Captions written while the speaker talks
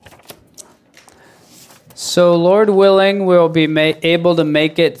So, Lord willing, we'll be able to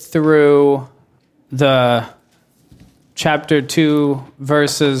make it through the chapter 2,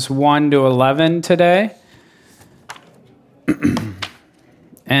 verses 1 to 11 today.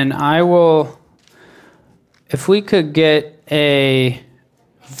 And I will, if we could get a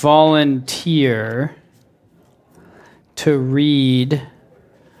volunteer to read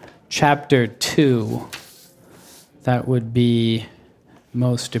chapter 2, that would be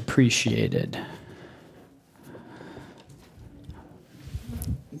most appreciated.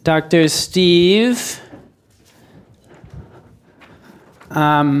 Dr. Steve,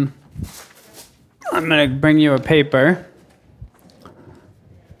 I'm going to bring you a paper.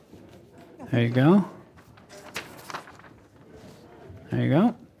 There you go. There you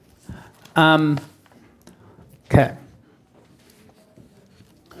go. Okay.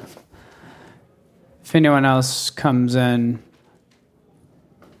 If anyone else comes in.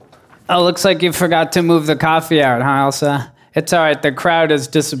 Oh, looks like you forgot to move the coffee out, huh, Elsa? It's all right. The crowd has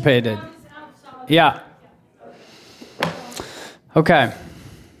dissipated. Yeah. Okay.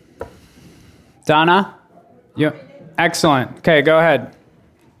 Donna? Yeah. Excellent. Okay, go ahead.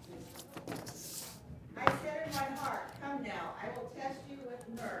 I said in my heart, come now, I will test you with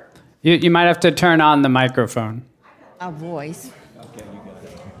myrrh. You might have to turn on the microphone. A voice. Okay, you got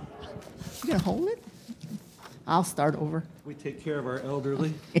it. You gonna hold it? I'll start over. We take care of our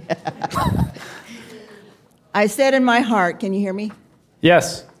elderly. I said in my heart, can you hear me?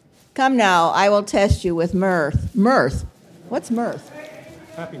 Yes. Come now, I will test you with mirth. Mirth. What's mirth?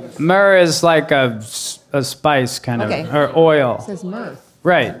 Happiness. Myrrh is like a spice kind Okay. of, or oil. It says mirth.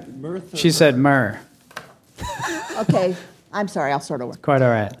 Right. She said myrrh. Okay, I'm sorry, I'll start over. Quite all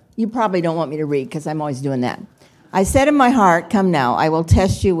right. You probably don't want me to read because I'm always doing that. I said in my heart, come now, I will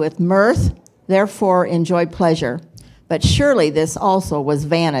test you with mirth, therefore enjoy pleasure. But surely this also was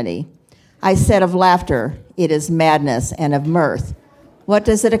vanity. I said of laughter, it is madness, and of mirth, what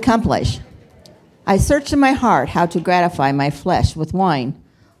does it accomplish? I searched in my heart how to gratify my flesh with wine,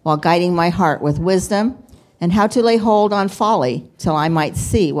 while guiding my heart with wisdom, and how to lay hold on folly, till I might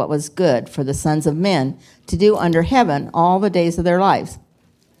see what was good for the sons of men to do under heaven all the days of their lives.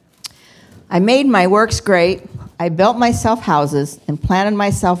 I made my works great. I built myself houses and planted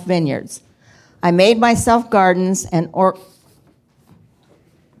myself vineyards. I made myself gardens and orchards,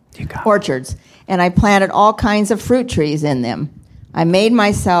 and I planted all kinds of fruit trees in them. I made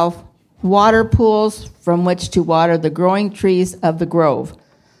myself water pools from which to water the growing trees of the grove.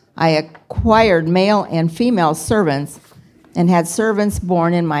 I acquired male and female servants and had servants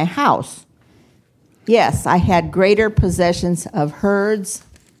born in my house. Yes, I had greater possessions of herds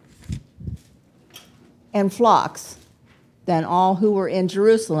and flocks than all who were in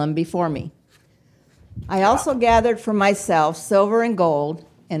Jerusalem before me. I also gathered for myself silver and gold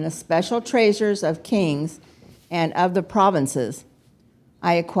and the special treasures of kings and of the provinces.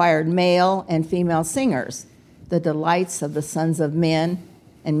 I acquired male and female singers, the delights of the sons of men,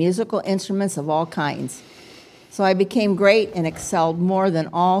 and musical instruments of all kinds. So I became great and excelled more than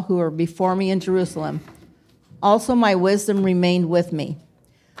all who were before me in Jerusalem. Also my wisdom remained with me.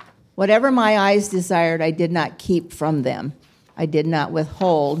 Whatever my eyes desired, I did not keep from them. I did not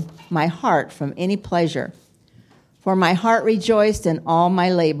withhold my heart from any pleasure. For my heart rejoiced in all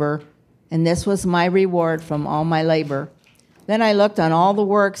my labor, and this was my reward from all my labor. Then I looked on all the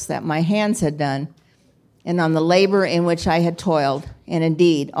works that my hands had done, and on the labor in which I had toiled, and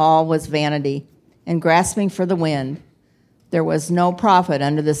indeed all was vanity, and grasping for the wind. There was no profit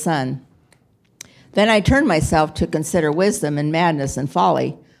under the sun. Then I turned myself to consider wisdom and madness and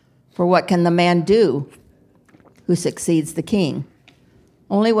folly. For what can the man do who succeeds the king?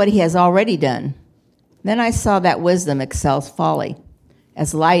 Only what he has already done. Then I saw that wisdom excels folly,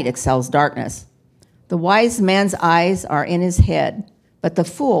 as light excels darkness. The wise man's eyes are in his head, but the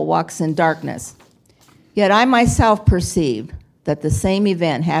fool walks in darkness. Yet I myself perceive that the same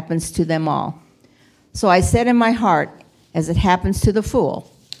event happens to them all. So I said in my heart, as it happens to the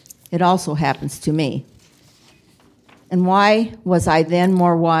fool, it also happens to me. And why was I then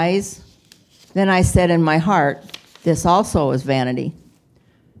more wise? Then I said in my heart, this also is vanity.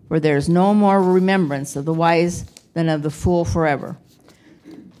 For there is no more remembrance of the wise than of the fool forever.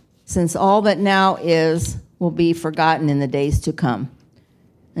 Since all that now is will be forgotten in the days to come.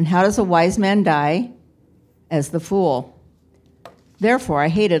 And how does a wise man die? As the fool. Therefore I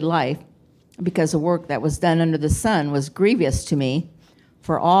hated life, because the work that was done under the sun was grievous to me,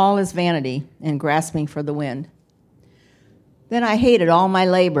 for all is vanity and grasping for the wind. Then I hated all my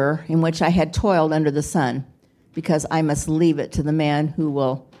labor in which I had toiled under the sun, because I must leave it to the man who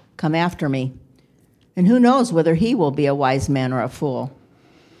will come after me. And who knows whether he will be a wise man or a fool?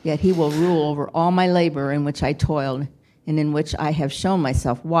 Yet he will rule over all my labor in which I toiled, and in which I have shown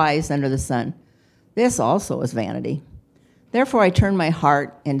myself wise under the sun. This also is vanity. Therefore I turned my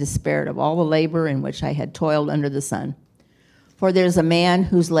heart and despaired of all the labor in which I had toiled under the sun. For there is a man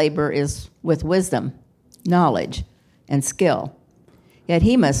whose labor is with wisdom, knowledge, and skill. Yet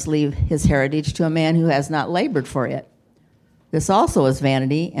he must leave his heritage to a man who has not labored for it. This also is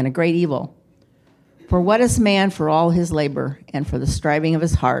vanity and a great evil. For what is man for all his labor and for the striving of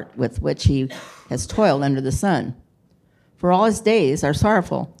his heart with which he has toiled under the sun? For all his days are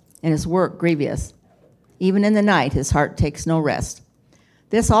sorrowful, and his work grievous. Even in the night his heart takes no rest.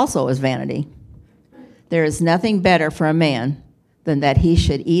 This also is vanity. There is nothing better for a man than that he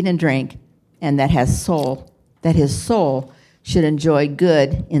should eat and drink, and that his soul should enjoy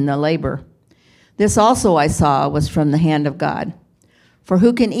good in the labor. This also I saw was from the hand of God. For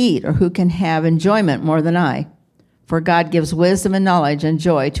who can eat or who can have enjoyment more than I? For God gives wisdom and knowledge and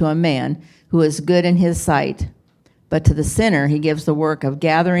joy to a man who is good in his sight. But to the sinner he gives the work of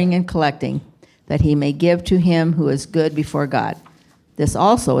gathering and collecting, that he may give to him who is good before God. This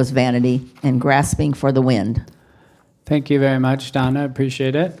also is vanity and grasping for the wind. Thank you very much, Donna.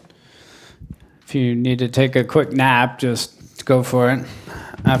 Appreciate it. If you need to take a quick nap, just go for it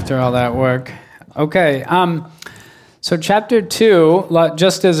after all that work. Okay, so chapter 2,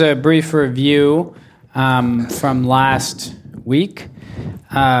 just as a brief review from last week,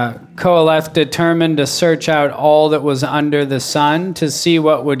 Koheleth determined to search out all that was under the sun to see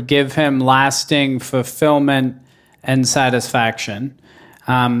what would give him lasting fulfillment and satisfaction.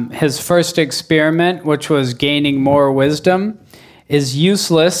 His first experiment, which was gaining more wisdom, is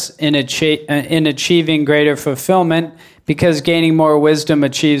useless in achieving greater fulfillment because gaining more wisdom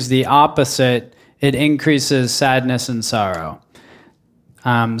achieves the opposite. It increases sadness and sorrow.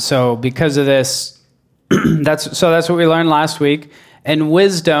 So because of this, that's what we learned last week. And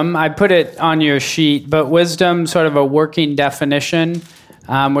wisdom, I put it on your sheet, but wisdom, sort of a working definition,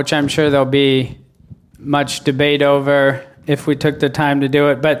 which I'm sure there'll be much debate over if we took the time to do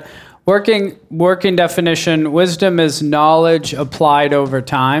it. But working definition, wisdom is knowledge applied over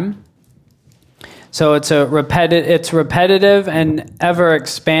time. So it's repetitive and ever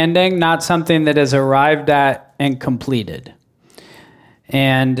expanding, not something that is arrived at and completed.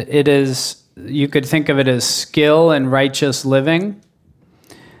 And it is, you could think of it as skill and righteous living.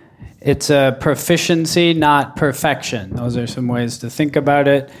 It's a proficiency, not perfection. Those are some ways to think about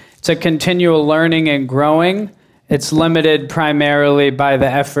it. It's a continual learning and growing. It's limited primarily by the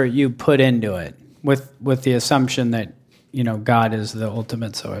effort you put into it, with the assumption that, God is the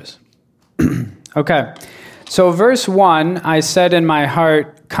ultimate source. Okay, so verse 1, I said in my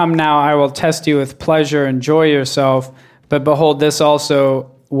heart, come now, I will test you with pleasure, enjoy yourself, but behold, this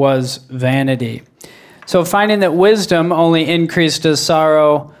also was vanity. So finding that wisdom only increased his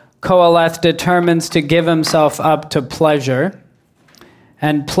sorrow, Koheleth determines to give himself up to pleasure.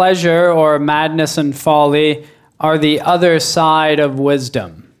 And pleasure, or madness and folly, are the other side of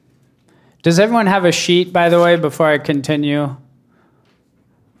wisdom. Does everyone have a sheet, by the way, before I continue?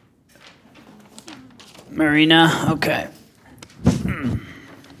 Marina, okay.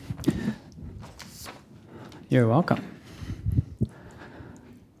 You're welcome.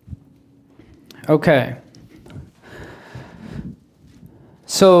 Okay.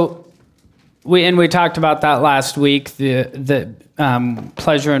 So we talked about that last week, the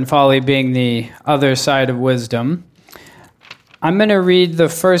pleasure and folly being the other side of wisdom. I'm going to read the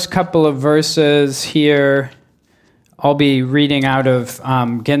first couple of verses here. I'll be reading out of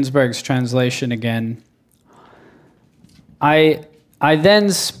Ginsburg's translation again. I then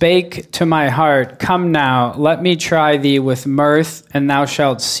spake to my heart, come now, let me try thee with mirth, and thou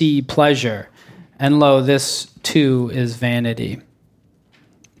shalt see pleasure. And lo, this too is vanity.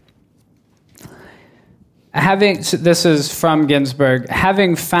 This is from Ginsburg.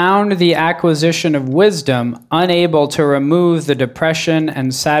 Having found the acquisition of wisdom unable to remove the depression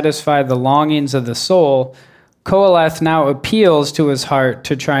and satisfy the longings of the soul, Koheleth now appeals to his heart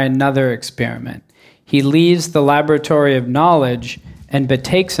to try another experiment. He leaves the laboratory of knowledge and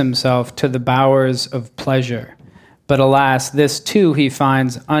betakes himself to the bowers of pleasure. But alas, this too he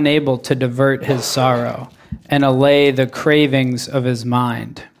finds unable to divert his sorrow and allay the cravings of his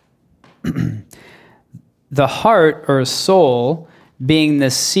mind. The heart, or soul, being the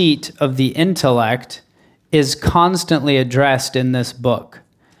seat of the intellect, is constantly addressed in this book.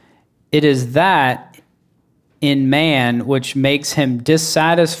 It is that in man which makes him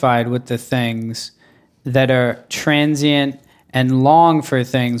dissatisfied with the things that are transient and long for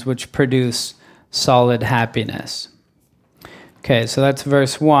things which produce solid happiness. Okay, so that's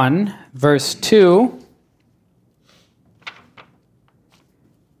verse 1. Verse 2.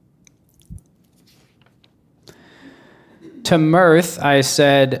 to mirth I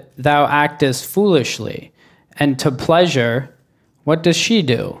said, thou actest foolishly, and to pleasure, what does she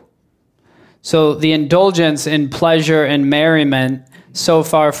do? So the indulgence in pleasure and merriment, so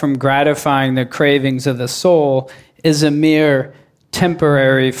far from gratifying the cravings of the soul, is a mere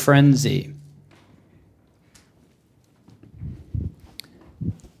temporary frenzy.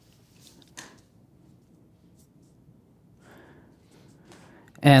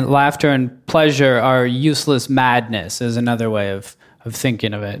 And laughter and pleasure are useless madness, is another way of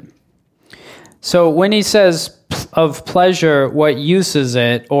thinking of it. So when he says of pleasure, what use is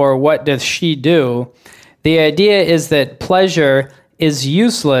it, or what doth she do, the idea is that pleasure is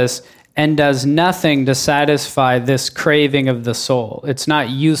useless and does nothing to satisfy this craving of the soul. It's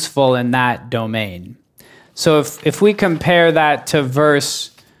not useful in that domain. So if we compare that to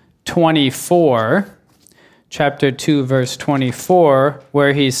verse 24, chapter 2, verse 24,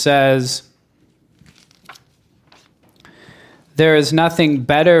 where he says, there is nothing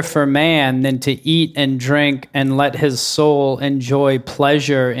better for man than to eat and drink and let his soul enjoy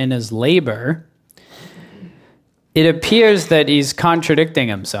pleasure in his labor, it appears that he's contradicting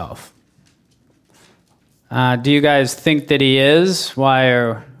himself. Do you guys think that he is? Why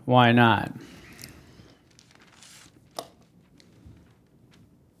or why not?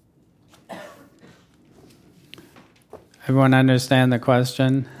 Everyone understand the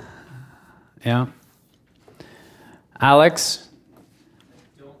question? Yeah. Alex?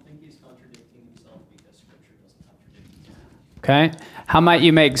 I don't think he's contradicting himself because Scripture doesn't contradict himself. Okay. How might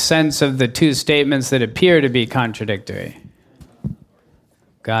you make sense of the two statements that appear to be contradictory?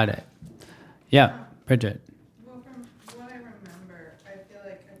 Got it. Yeah, Bridget. Well, from what I remember, I feel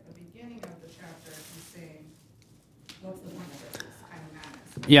like at the beginning of the chapter, he's saying, what's the point of it? It's kind of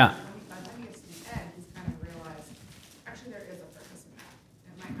madness. Yeah. By the time he gets to the end, he's kind of realized, actually, there is a purpose in that.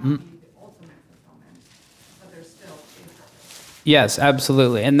 It might not be the ultimate fulfillment, but there's still a purpose. Yes,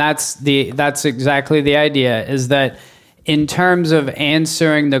 absolutely. And that's exactly the idea, is that in terms of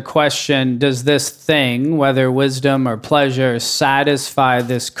answering the question, does this thing, whether wisdom or pleasure, satisfy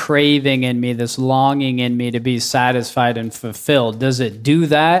this craving in me, this longing in me to be satisfied and fulfilled? Does it do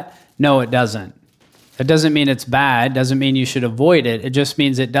that? No, it doesn't. That doesn't mean it's bad, doesn't mean you should avoid it. It just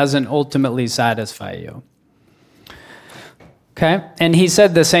means it doesn't ultimately satisfy you. Okay? And he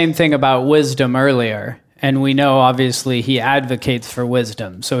said the same thing about wisdom earlier. And we know, obviously, he advocates for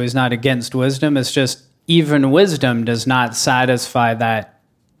wisdom. So he's not against wisdom. It's just even wisdom does not satisfy that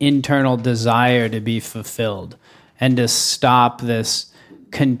internal desire to be fulfilled and to stop this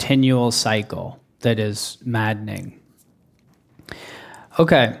continual cycle that is maddening.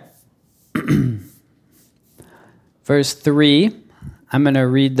 Okay. Verse 3, I'm going to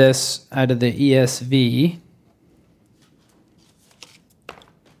read this out of the ESV.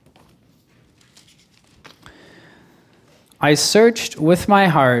 I searched with my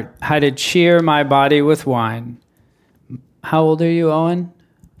heart how to cheer my body with wine. How old are you, Owen?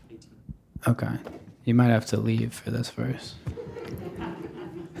 18. Okay. You might have to leave for this verse.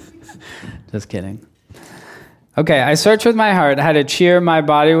 Just kidding. Okay, I searched with my heart how to cheer my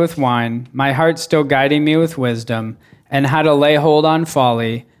body with wine, my heart still guiding me with wisdom, and how to lay hold on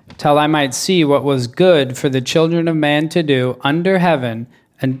folly, till I might see what was good for the children of man to do under heaven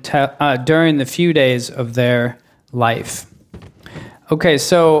and during the few days of their life. Okay,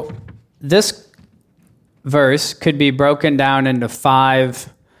 so this verse could be broken down into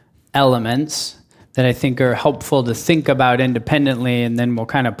 5 elements that I think are helpful to think about independently, and then we'll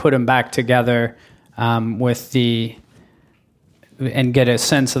kind of put them back together and get a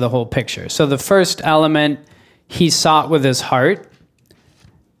sense of the whole picture. So the first element, he sought with his heart.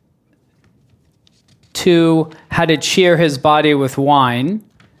 2, how to cheer his body with wine,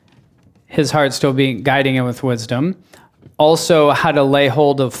 his heart still being guiding him with wisdom. Also, how to lay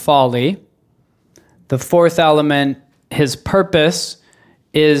hold of folly. The 4th element, his purpose,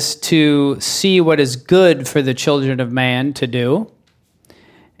 is to see what is good for the children of man to do.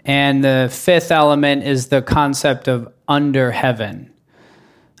 And the 5th element is the concept of under heaven.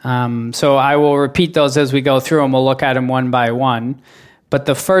 So I will repeat those as we go through and we'll look at them one by one. But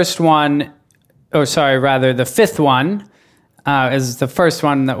the first one, the 5th one is the first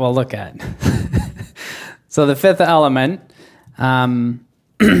one that we'll look at. So the 5th element,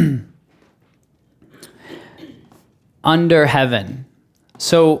 under heaven.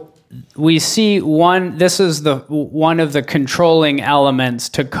 So we see this is one of the controlling elements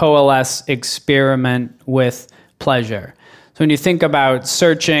to coalesce experiment with pleasure. So when you think about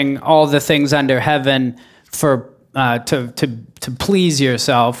searching all the things under heaven for to please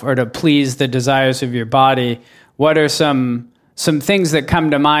yourself or to please the desires of your body, what are some things that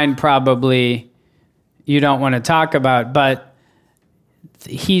come to mind probably you don't want to talk about, but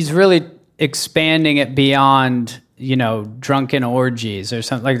he's really expanding it beyond, drunken orgies or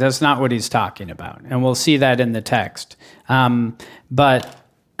something. Like, that's not what he's talking about. And we'll see that in the text. But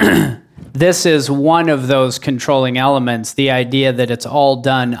this is one of those controlling elements, the idea that it's all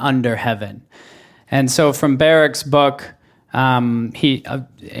done under heaven. And so from Barrick's book, when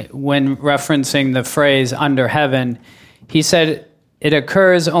referencing the phrase under heaven, he said it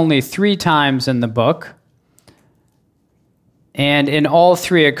occurs only 3 times in the book. And in all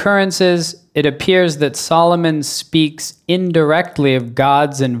 3 occurrences, it appears that Solomon speaks indirectly of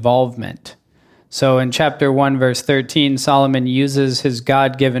God's involvement. So in chapter 1, verse 13, Solomon uses his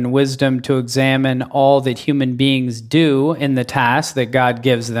God-given wisdom to examine all that human beings do in the task that God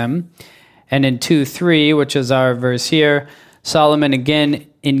gives them. And in 2:3, which is our verse here, Solomon again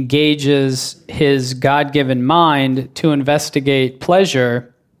engages his God-given mind to investigate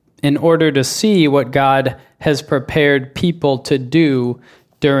pleasure in order to see what God has prepared people to do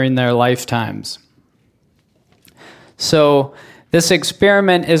during their lifetimes. So this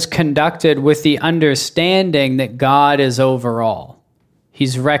experiment is conducted with the understanding that God is over all.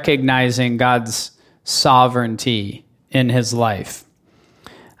 He's recognizing God's sovereignty in his life.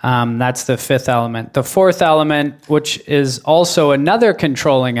 That's the 5th element. The 4th element, which is also another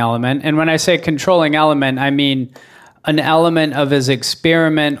controlling element, and when I say controlling element, I mean an element of his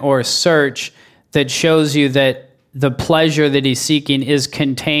experiment or search that shows you that the pleasure that he's seeking is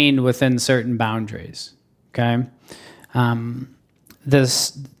contained within certain boundaries. Okay? The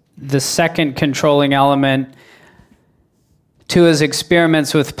second controlling element to his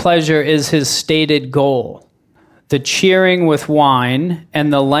experiments with pleasure is his stated goal. The cheering with wine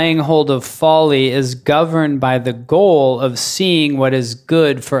and the laying hold of folly is governed by the goal of seeing what is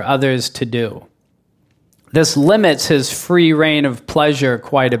good for others to do. This limits his free reign of pleasure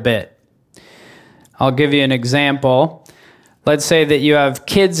quite a bit. I'll give you an example. Let's say that you have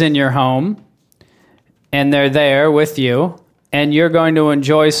kids in your home, and they're there with you, and you're going to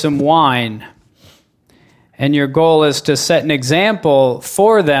enjoy some wine. And your goal is to set an example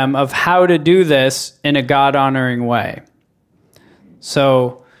for them of how to do this in a God-honoring way.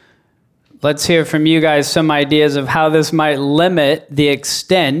 So let's hear from you guys some ideas of how this might limit the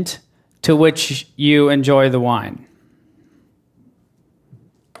extent to which you enjoy the wine.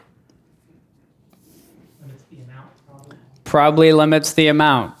 Limits the amount, probably. Probably limits the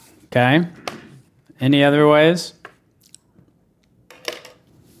amount, okay? Any other ways?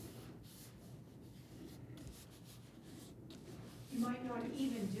 You might not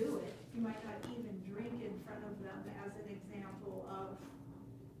even do it. You might not even drink in front of them as an example of,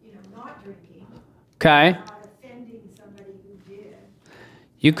 not drinking, Okay. not offending somebody who did.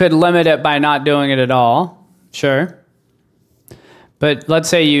 You could limit it by not doing it at all, sure. But let's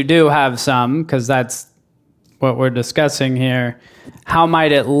say you do have some, because that's what we're discussing here. How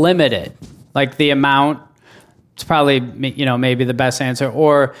might it limit it? Like the amount, it's probably, maybe the best answer,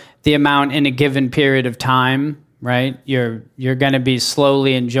 or the amount in a given period of time, right? You're going to be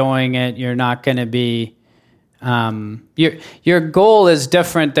slowly enjoying it. You're not going to be, your goal is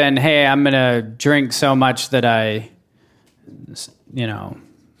different than, hey, I'm going to drink so much that I,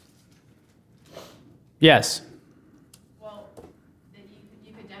 Yes. Well, that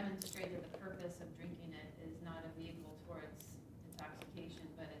you could demonstrate that the purpose of drinking it is not a vehicle towards intoxication,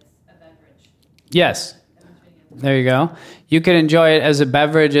 but it's a beverage. Yes. There you go. You could enjoy it as a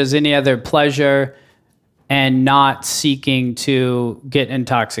beverage, as any other pleasure, and not seeking to get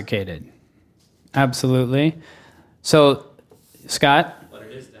intoxicated. Absolutely. So, Scott? But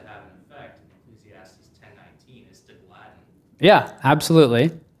it is to have an effect in Ecclesiastes 10:19 is to gladden. Yeah,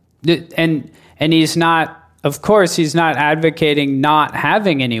 absolutely. And he's not, of course, he's not advocating not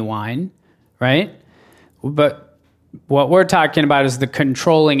having any wine, right? But what we're talking about is the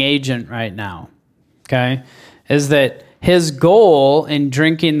controlling agent right now, okay? Is that his goal in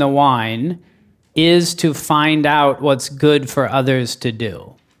drinking the wine is to find out what's good for others to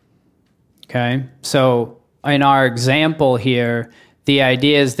do, okay? So in our example here, the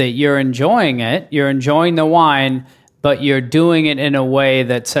idea is that you're enjoying it, you're enjoying the wine, but you're doing it in a way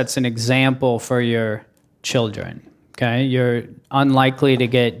that sets an example for your children, okay? You're unlikely to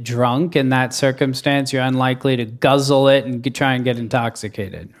get drunk in that circumstance. You're unlikely to guzzle it and try and get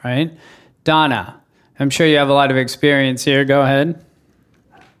intoxicated, right? Donna, I'm sure you have a lot of experience here. Go ahead.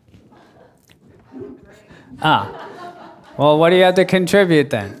 Well, what do you have to contribute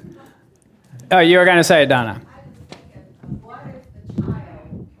then? Oh, you were going to say it, Donna. What if the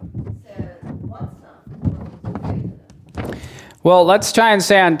child says, what's something? Well, let's try and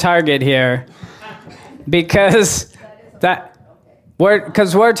stay on target here, because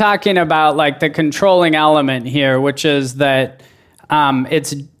Because we're talking about like the controlling element here, which is that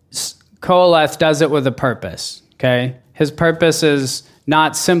Koheleth does it with a purpose. Okay, his purpose is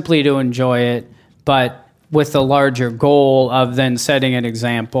not simply to enjoy it, but with the larger goal of then setting an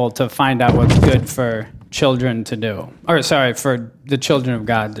example to find out what's good for children to do, for the children of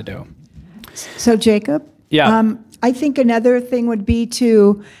God to do. So, Jacob? Yeah. I think another thing would be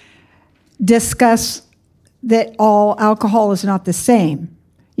to discuss that all alcohol is not the same.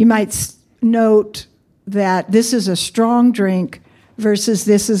 You might note that this is a strong drink versus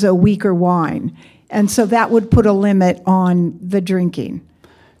this is a weaker wine. And so that would put a limit on the drinking.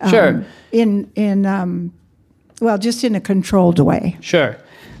 Sure. Just in a controlled way. Sure.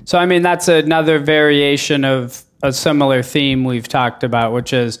 So, I mean, that's another variation of a similar theme we've talked about,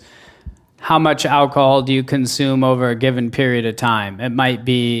 which is how much alcohol do you consume over a given period of time? It might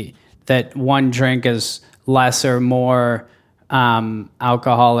be that one drink is less or more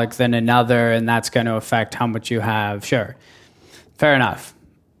alcoholic than another, and that's going to affect how much you have. Sure. Fair enough.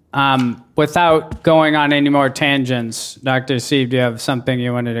 Without going on any more tangents, Dr. Steve, do you have something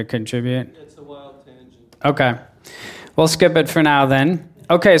you wanted to contribute? It's a wild tangent. Okay. We'll skip it for now then.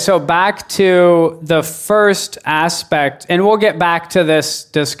 Okay, so back to the first aspect, and we'll get back to this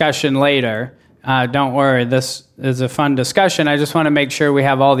discussion later. Don't worry, this is a fun discussion. I just want to make sure we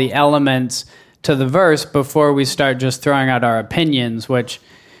have all the elements to the verse before we start just throwing out our opinions, which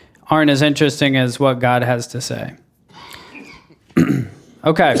aren't as interesting as what God has to say.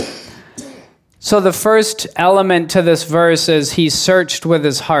 Okay. So the first element to this verse is he searched with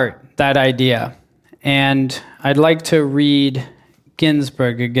his heart, that idea. And I'd like to read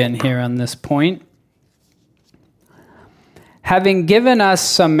Ginsburg again here on this point. Having given us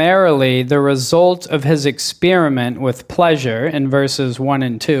summarily the result of his experiment with pleasure in verses 1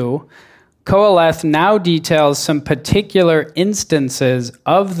 and 2, Koheleth now details some particular instances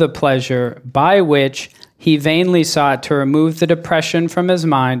of the pleasure by which he vainly sought to remove the depression from his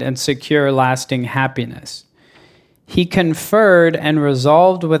mind and secure lasting happiness. He conferred and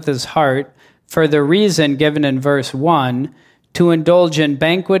resolved with his heart, for the reason given in verse 1, to indulge in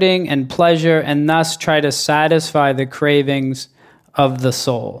banqueting and pleasure and thus try to satisfy the cravings of the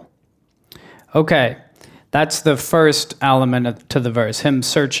soul. Okay, that's the first element to the verse, him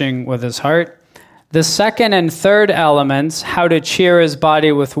searching with his heart. The second and third elements, how to cheer his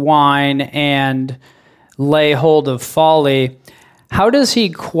body with wine and lay hold of folly, how does he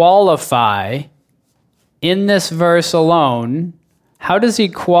qualify in this verse alone? How does he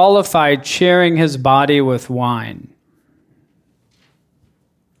qualify cheering his body with wine?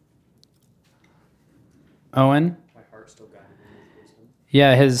 Owen? My heart's still guiding me with wisdom.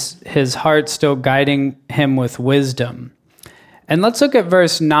 Yeah, his heart's still guiding him with wisdom. And let's look at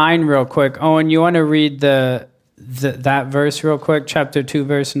verse 9 real quick. Owen, you want to read that verse real quick, chapter 2,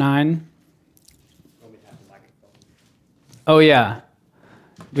 verse 9? Want me to have the microphone? Oh, yeah.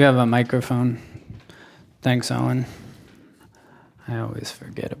 You have a microphone. Thanks, Owen. I always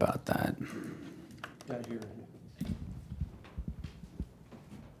forget about that. Got here.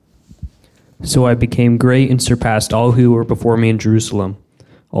 So I became great and surpassed all who were before me in Jerusalem.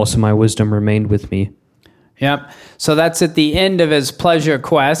 Also my wisdom remained with me. Yep. So that's at the end of his pleasure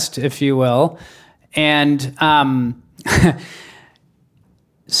quest, if you will. And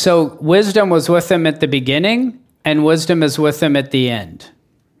so wisdom was with him at the beginning, and wisdom is with him at the end.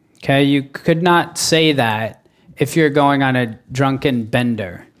 Okay? You could not say that if you're going on a drunken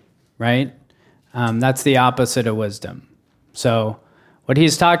bender, right? That's the opposite of wisdom. So what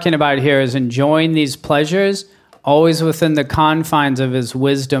he's talking about here is enjoying these pleasures always within the confines of his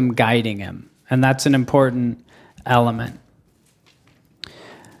wisdom guiding him. And that's an important element.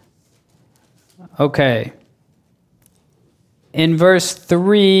 Okay. In verse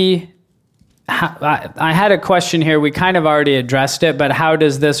 3, I had a question here. We kind of already addressed it, but how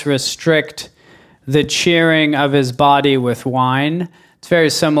does this restrict the cheering of his body with wine? It's very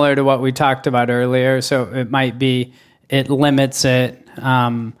similar to what we talked about earlier, so it might be it limits it.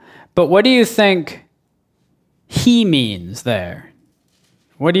 But what do you think he means there?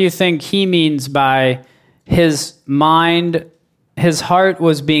 What do you think he means by his mind, his heart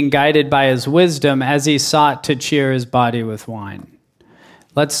was being guided by his wisdom as he sought to cheer his body with wine?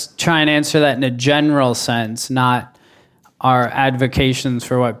 Let's try and answer that in a general sense, not our advocations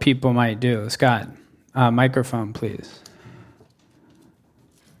for what people might do. Scott, microphone, please.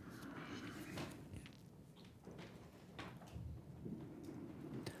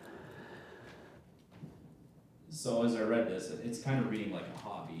 So as I read this, it's kind of reading like a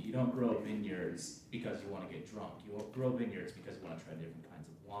hobby. You don't grow vineyards because you want to get drunk. You won't grow vineyards because you want to try different kinds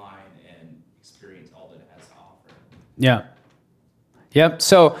of wine and experience all that it has to offer. Yeah. Yep.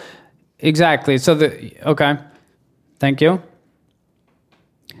 So, exactly. So okay. Thank you.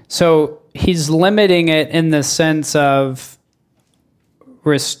 So he's limiting it in the sense of,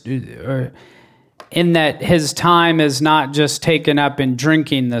 or in that his time is not just taken up in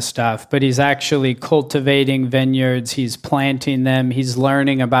drinking the stuff, but he's actually cultivating vineyards. He's planting them. He's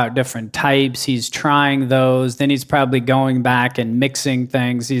learning about different types. He's trying those. Then he's probably going back and mixing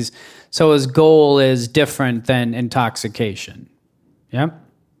things. So his goal is different than intoxication. Yep.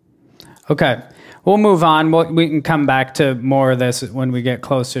 Okay. We'll move on. We can come back to more of this when we get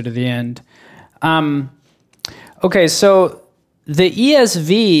closer to the end. Okay, so the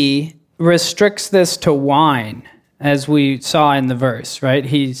ESV restricts this to wine, as we saw in the verse, right?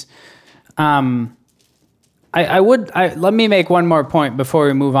 Let me make one more point before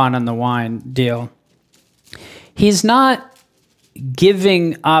we move on the wine deal. He's not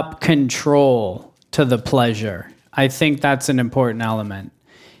giving up control to the pleasure. I think that's an important element.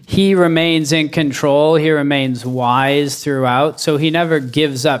 He remains in control. He remains wise throughout, so he never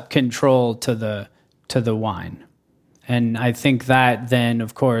gives up control to the wine. And I think that then,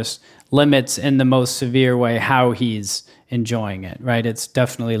 of course, limits in the most severe way how he's enjoying it, right? It's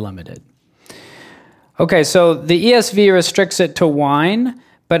definitely limited. Okay, so the ESV restricts it to wine,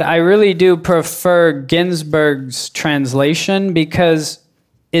 but I really do prefer Ginsburg's translation because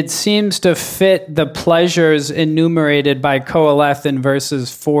it seems to fit the pleasures enumerated by Qoheleth in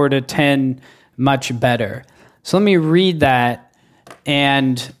verses 4 to 10 much better. So let me read that,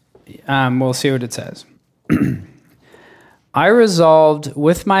 and we'll see what it says. I resolved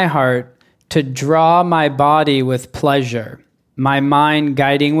with my heart to draw my body with pleasure, my mind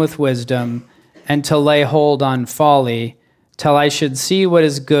guiding with wisdom, and to lay hold on folly, till I should see what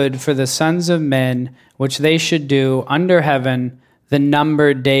is good for the sons of men, which they should do under heaven the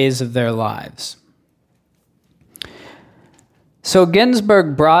numbered days of their lives. So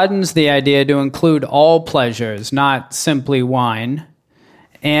Ginsburg broadens the idea to include all pleasures, not simply wine,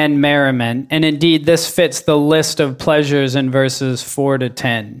 and merriment. And indeed, this fits the list of pleasures in verses 4 to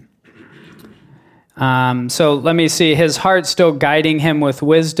 10. So let me see. His heart still guiding him with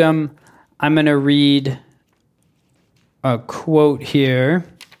wisdom. I'm going to read a quote here.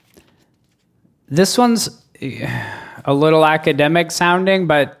 This one's a little academic sounding,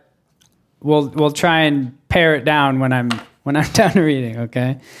 but we'll try and pare it down when I'm done reading,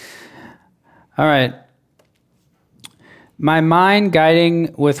 okay? All right. My mind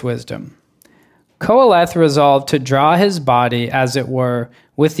guiding with wisdom. Qoheleth resolved to draw his body, as it were,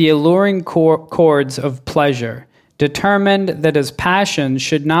 with the alluring cords of pleasure, determined that his passions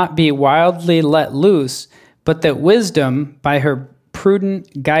should not be wildly let loose, but that wisdom, by her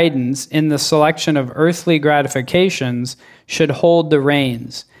prudent guidance in the selection of earthly gratifications, should hold the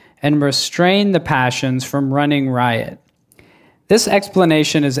reins and restrain the passions from running riot. This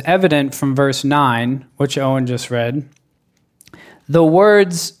explanation is evident from verse 9, which Owen just read. The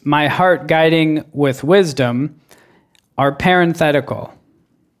words, my heart guiding with wisdom, are parenthetical,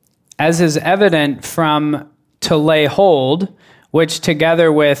 as is evident from to lay hold, which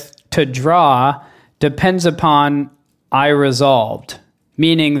together with to draw depends upon I resolved,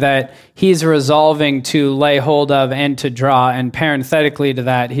 meaning that he's resolving to lay hold of and to draw, and parenthetically to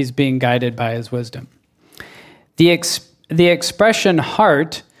that, he's being guided by his wisdom. The expression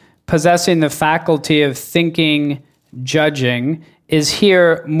heart, possessing the faculty of thinking, judging, is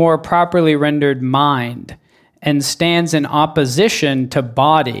here more properly rendered mind, and stands in opposition to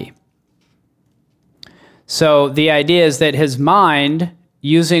body. So the idea is that his mind,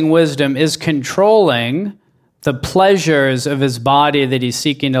 using wisdom, is controlling the pleasures of his body that he's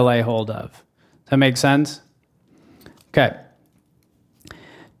seeking to lay hold of. Does that make sense? Okay.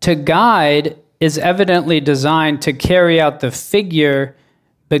 To guide is evidently designed to carry out the figure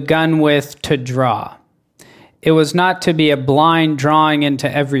begun with to draw. It was not to be a blind drawing into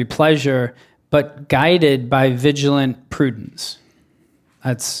every pleasure, but guided by vigilant prudence.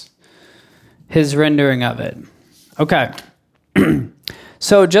 That's his rendering of it. Okay.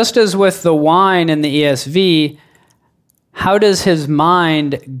 So just as with the wine in the ESV, how does his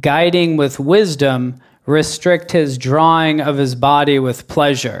mind, guiding with wisdom, restrict his drawing of his body with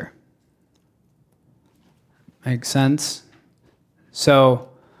pleasure? Makes sense? So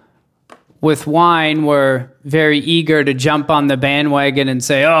with wine, we're very eager to jump on the bandwagon and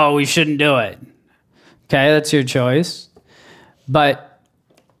say, oh, we shouldn't do it. Okay, that's your choice. But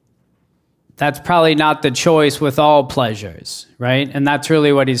that's probably not the choice with all pleasures, right? And that's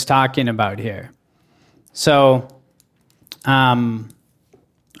really what he's talking about here. So,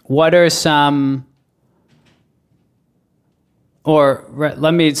 what are some, or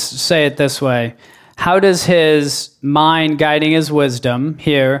let me say it this way. how does his mind guiding his wisdom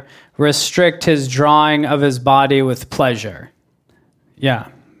here restrict his drawing of his body with pleasure? Yeah,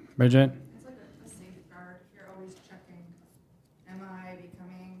 Bridget? It's like a safeguard. You're always checking, am I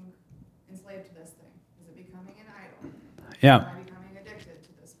becoming enslaved to this thing? Is it becoming an idol? Yeah. Am I becoming addicted to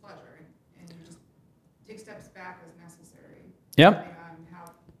this pleasure? And you just take steps back as necessary. Yep. Depending on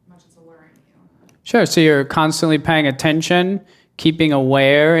how much it's alluring you. Sure. So you're constantly paying attention, keeping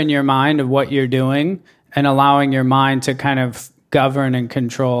aware in your mind of what you're doing, and allowing your mind to kind of govern and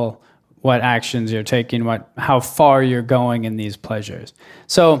control what actions you're taking, how far you're going in these pleasures.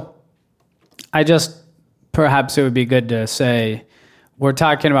 So perhaps it would be good to say, we're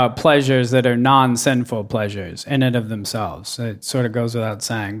talking about pleasures that are non-sinful pleasures in and of themselves. It sort of goes without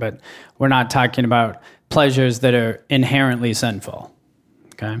saying, but we're not talking about pleasures that are inherently sinful.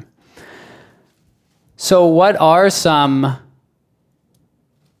 Okay? So what are some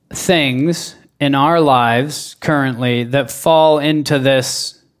things in our lives currently that fall into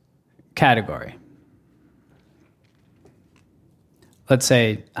this category? Let's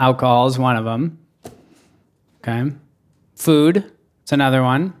say alcohol is one of them. Okay. Food, it's another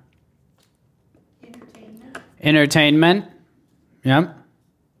one. Entertainment. Yep.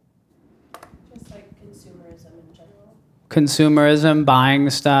 Just like consumerism in general. Consumerism, buying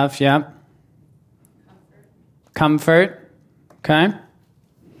stuff, yep. Comfort. Okay.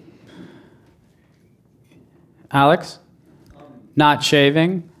 Alex? Not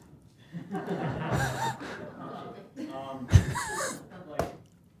shaving. Like, you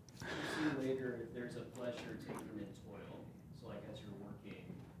see later, there's a pleasure taken in toil. So, like, as you're working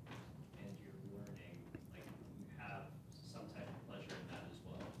and you're learning, like, you have some type of pleasure in that as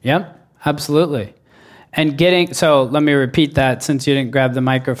well. Yep, absolutely. And so let me repeat that since you didn't grab the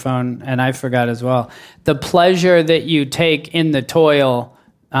microphone and I forgot as well. The pleasure that you take in the toil,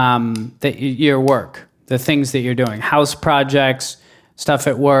 your work, the things that you're doing, house projects, stuff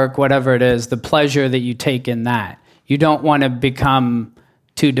at work, whatever it is, the pleasure that you take in that. You don't want to become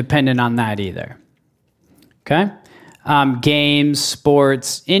too dependent on that either. Okay? Games,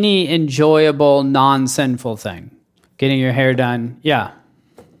 sports, any enjoyable, non-sinful thing. Getting your hair done, yeah.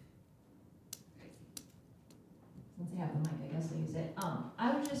 Since I have the mic, I guess I'll use it.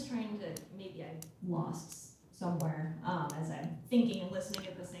 I was just trying to, maybe I lost somewhere as I'm thinking and listening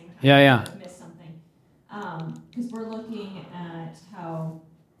at the same time. Yeah. I missed something. Because we're looking at how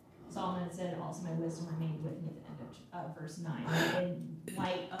Solomon said, also my wisdom remained with me at the end of verse 9. In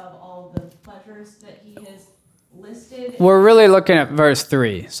light of all the pleasures that he has listed. We're really looking at verse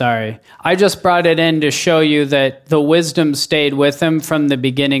 3, sorry. I just brought it in to show you that the wisdom stayed with him from the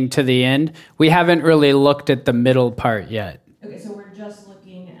beginning to the end. We haven't really looked at the middle part yet. Okay, so we're just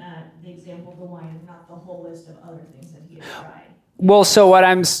looking at the example of the wine, not the whole list of other things that he has tried. Well, so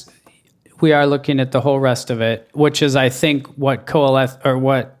we are looking at the whole rest of it, which is, I think, what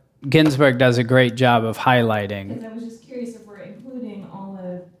Ginsburg does a great job of highlighting. Because I was just curious if we're including all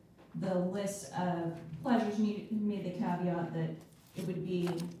of the list of pleasures. You made the caveat that it would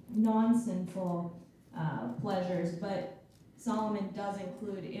be non-sinful pleasures, but Solomon does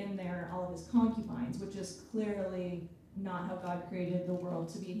include in there all of his concubines, which is clearly not how God created the world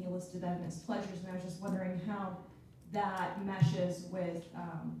to be, and he listed them as pleasures. And I was just wondering how that meshes with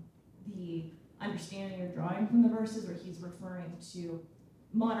the understanding you're drawing from the verses where he's referring to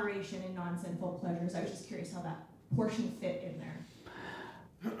moderation and non-sinful pleasures. I was just curious how that portion fit in there.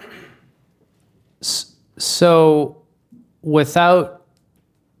 So without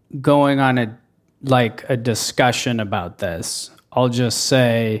going on a discussion about this, I'll just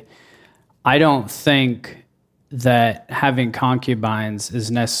say I don't think that having concubines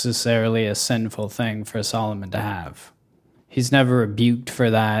is necessarily a sinful thing for Solomon to have. He's never rebuked for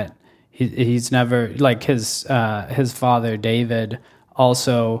that. He's never, like his father David,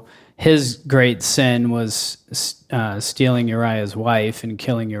 also his great sin was stealing Uriah's wife and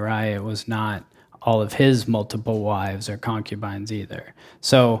killing Uriah. It was not all of his multiple wives or concubines either.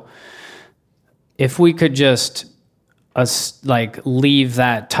 So if we could just leave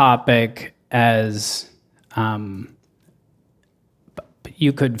that topic as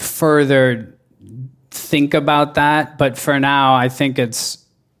you could further think about that, but for now I think it's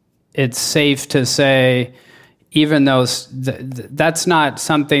safe to say, even though that's not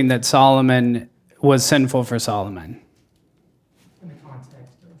something that Solomon was sinful for Solomon. In the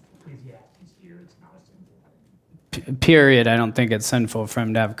context of Ecclesiastes here, it's not a sinful thing. Period. I don't think it's sinful for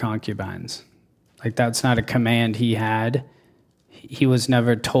him to have concubines. Like, that's not a command he had. He was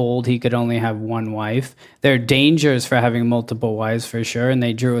never told he could only have one wife. There are dangers for having multiple wives for sure, and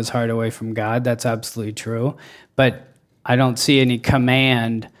they drew his heart away from God. That's absolutely true. But I don't see any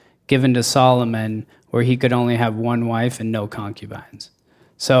command given to Solomon where he could only have one wife and no concubines.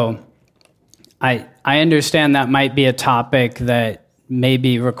 So I understand that might be a topic that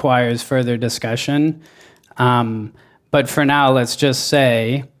maybe requires further discussion. But for now, let's just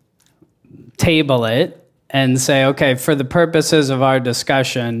say, table it and say, okay, for the purposes of our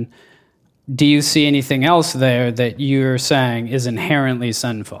discussion, do you see anything else there that you're saying is inherently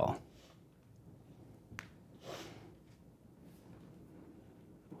sinful?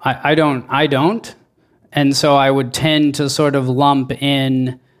 I don't. And so I would tend to sort of lump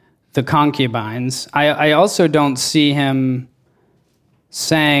in the concubines. I also don't see him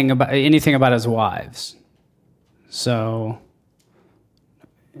saying about anything about his wives. So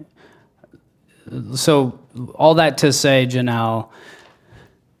all that to say, Janelle,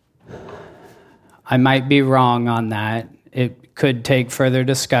 I might be wrong on that. It could take further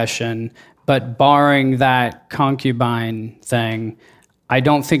discussion, but barring that concubine thing, I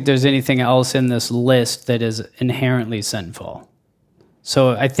don't think there's anything else in this list that is inherently sinful.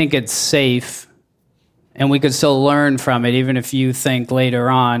 So I think it's safe, and we could still learn from it, even if you think later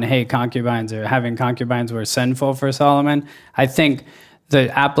on, hey, having concubines were sinful for Solomon. I think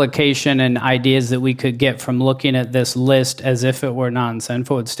the application and ideas that we could get from looking at this list as if it were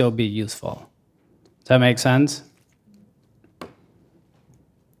non-sinful would still be useful. Does that make sense?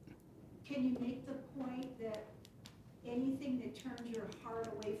 Can you make the point that anything that turns your heart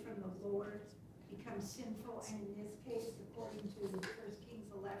away from the Lord becomes sinful? And in this case, according to 1 Kings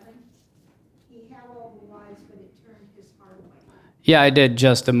 11, he had all the wives, but it turned his heart away. Yeah, I did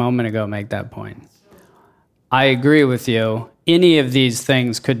just a moment ago make that point. I agree with you. Any of these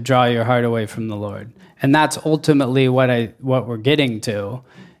things could draw your heart away from the Lord. And that's ultimately what we're getting to,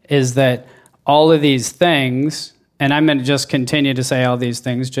 is that all of these things, and I'm going to just continue to say all these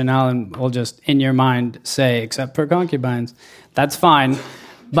things, Janelle, and we'll just in your mind say, except for concubines. That's fine.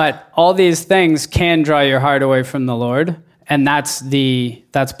 But all these things can draw your heart away from the Lord, and that's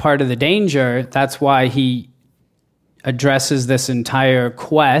part of the danger. That's why he addresses this entire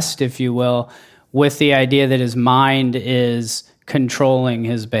quest, if you will, with the idea that his mind is controlling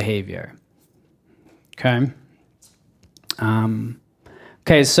his behavior. Okay?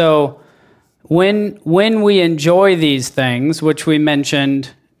 Okay, so when we enjoy these things, which we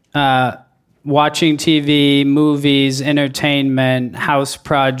mentioned, watching TV, movies, entertainment, house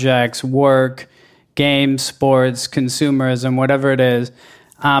projects, work, games, sports, consumerism, whatever it is,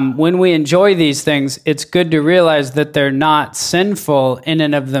 when we enjoy these things, it's good to realize that they're not sinful in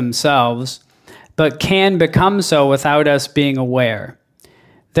and of themselves, but can become so without us being aware.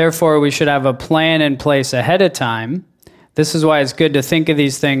 Therefore, we should have a plan in place ahead of time. This is why it's good to think of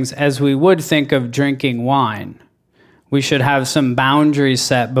these things as we would think of drinking wine. We should have some boundaries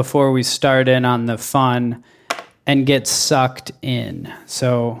set before we start in on the fun and get sucked in.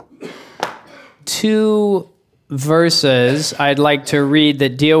 So, 2 verses I'd like to read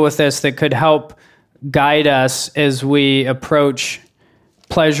that deal with this, that could help guide us as we approach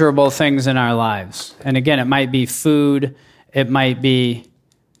pleasurable things in our lives. And again, it might be food, it might be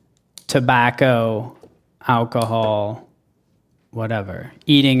tobacco, alcohol, whatever,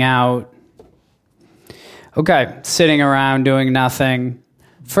 eating out. Okay, sitting around doing nothing.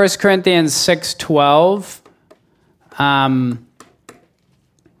 1 Corinthians 6:12.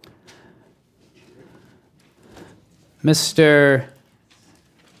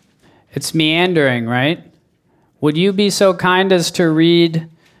 It's meandering, right? Would you be so kind as to read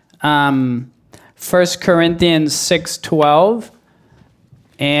 1 Corinthians 6:12?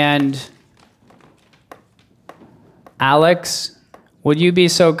 And Alex, would you be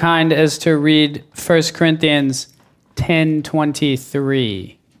so kind as to read 1 Corinthians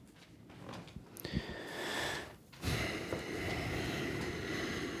 10:23?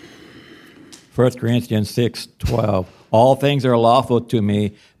 First Corinthians 6:12. All things are lawful to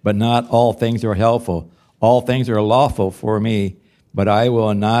me, but not all things are helpful. All things are lawful for me, but I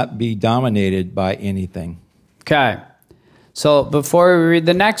will not be dominated by anything. Okay. So before we read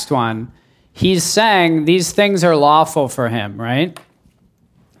the next one, he's saying these things are lawful for him, right?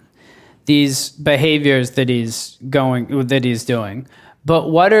 These behaviors that he's doing. But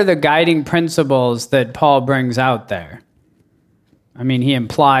what are the guiding principles that Paul brings out there? I mean, he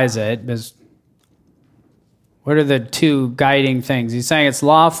implies it. What are the 2 guiding things? He's saying it's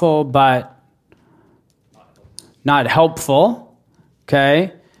lawful, but not helpful.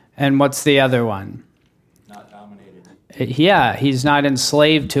 Okay. And what's the other one? Not dominated. Yeah, he's not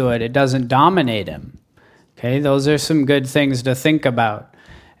enslaved to it. It doesn't dominate him. Okay, those are some good things to think about.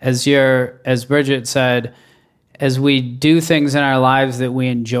 As Bridget said, as we do things in our lives that we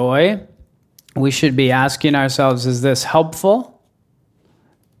enjoy, we should be asking ourselves, is this helpful?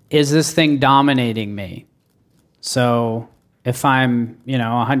 is this thing dominating me? So if I'm,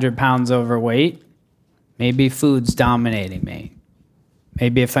 100 pounds overweight, maybe food's dominating me.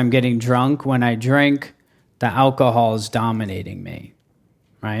 Maybe if I'm getting drunk when I drink, the alcohol is dominating me,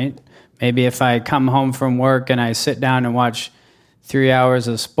 right? Maybe if I come home from work and I sit down and watch 3 hours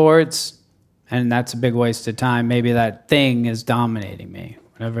of sports, and that's a big waste of time, maybe that thing is dominating me,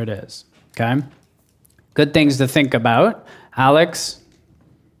 whatever it is, okay? Good things to think about. Alex?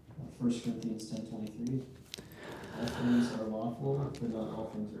 1 Corinthians 10:23. All things are lawful, but not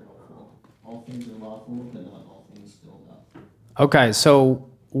all things are helpful. All things are lawful, but not all things build up. Okay, so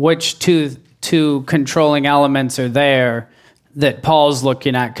which two controlling elements are there that Paul's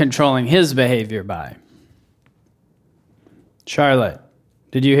looking at controlling his behavior by? Charlotte,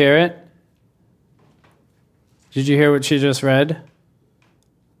 did you hear it? Did you hear what she just read?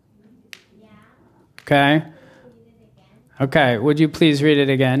 Yeah. Okay. Okay, would you please read it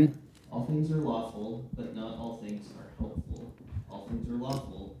again? All things are lawful, but not all things are helpful. All things are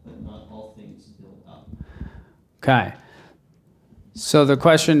lawful, but not all things build up. Okay. So the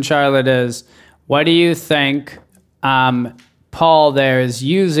question, Charlotte, is what do you think Paul there is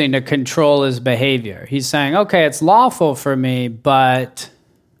using to control his behavior? He's saying, okay, it's lawful for me, but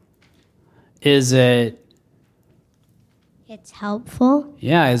is it... It's helpful.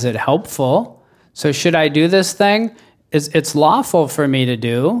 Yeah, is it helpful? So should I do this thing? It's lawful for me to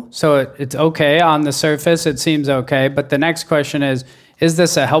do, so it's okay on the surface, it seems okay, but the next question is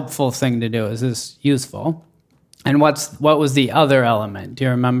this a helpful thing to do? Is this useful? And what was the other element? Do you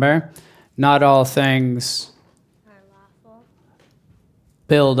remember? Not all things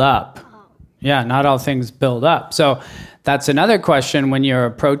build up. Yeah, not all things build up. So that's another question when you're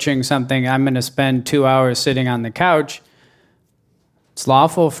approaching something. I'm going to spend 2 hours sitting on the couch. It's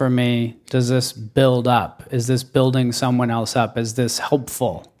lawful for me. Does this build up? Is this building someone else up? Is this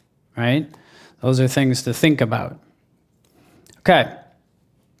helpful? Right? Those are things to think about. Okay.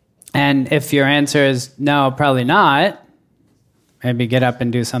 And if your answer is no, probably not, maybe get up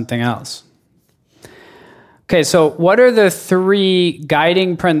and do something else. Okay, so what are the 3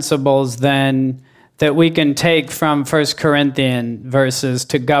 guiding principles then that we can take from 1 Corinthians verses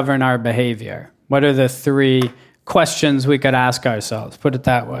to govern our behavior? What are the 3 questions we could ask ourselves? Put it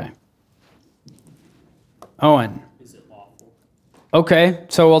that way. Owen. Is it lawful? Okay,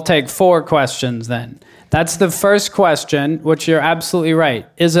 so we'll take 4 questions then. That's the first question, which you're absolutely right.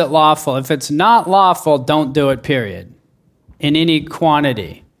 Is it lawful? If it's not lawful, don't do it, period. In any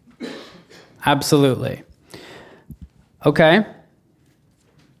quantity. Absolutely. Okay.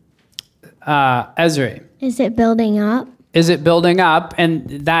 Ezri. Is it building up? Is it building up? And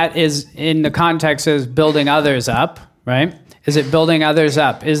that is in the context is building others up, right? Is it building others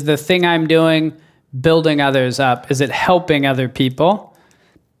up? Is the thing I'm doing building others up? Is it helping other people?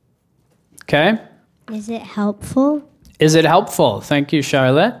 Okay. Is it helpful? Is it helpful? Thank you,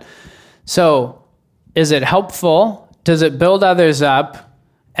 Charlotte. So, is it helpful? Does it build others up?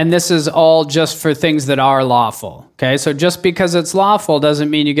 And this is all just for things that are lawful. Okay, so just because it's lawful doesn't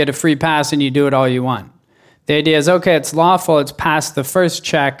mean you get a free pass and you do it all you want. The idea is, okay, it's lawful, it's passed the first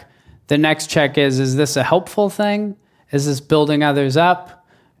check. The next check is this a helpful thing? Is this building others up?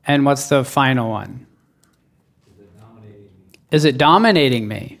 And what's the final one? Is it dominating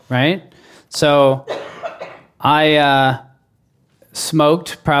me, right? So I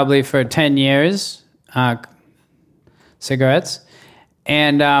smoked probably for 10 years, cigarettes.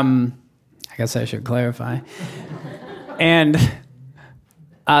 And I guess I should clarify. And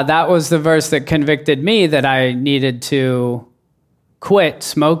that was the verse that convicted me that I needed to quit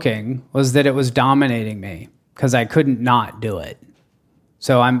smoking, was that it was dominating me because I couldn't not do it.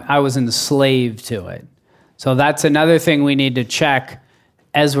 So I was enslaved to it. So that's another thing we need to check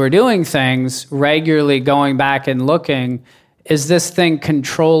as we're doing things, regularly going back and looking, is this thing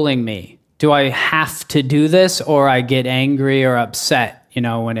controlling me? Do I have to do this, or I get angry or upset,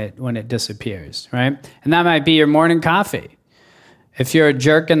 when it disappears, right? And that might be your morning coffee. If you're a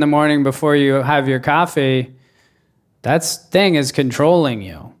jerk in the morning before you have your coffee, that thing is controlling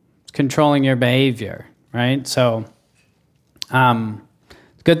you. It's controlling your behavior, right? So,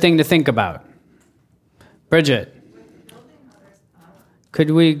 good thing to think about. Bridget,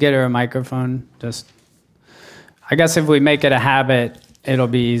 could we get her a microphone? I guess if we make it a habit, it'll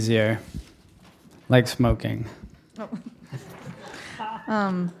be easier. Like smoking.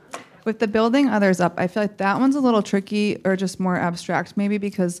 With the building others up, I feel like that one's a little tricky or just more abstract, maybe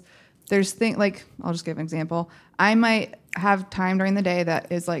because there's I'll just give an example. I might have time during the day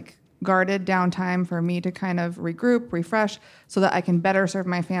that is like guarded downtime for me to kind of regroup, refresh, so that I can better serve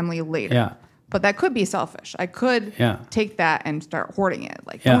my family later. Yeah. But that could be selfish. I could take that and start hoarding it.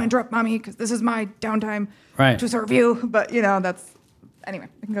 Like, don't interrupt mommy because this is my downtime to serve you. But, that's, anyway,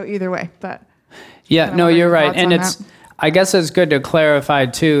 it can go either way. But yeah, no, you're right. And I guess it's good to clarify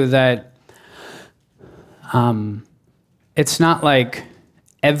too that it's not like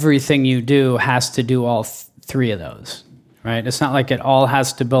everything you do has to do all three of those, right? It's not like it all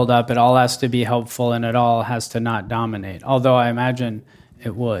has to build up, it all has to be helpful, and it all has to not dominate. Although I imagine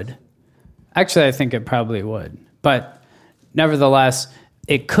it would. Actually, I think it probably would. But nevertheless,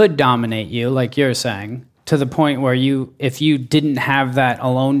 it could dominate you, like you're saying, to the point where if you didn't have that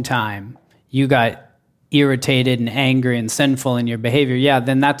alone time, you got irritated and angry and sinful in your behavior. Yeah,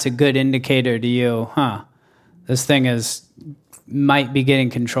 then that's a good indicator to you, this thing might be getting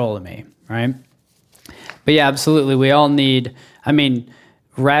control of me, right? But yeah, absolutely. We all need,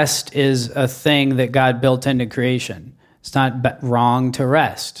 rest is a thing that God built into creation. It's not wrong to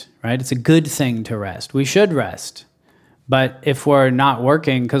rest, right? It's a good thing to rest. We should rest. But if we're not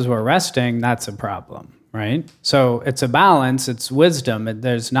working because we're resting, that's a problem, right? So it's a balance. It's wisdom.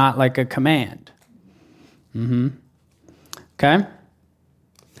 There's not like a command. Okay?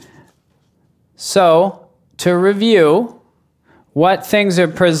 So, to review, what things are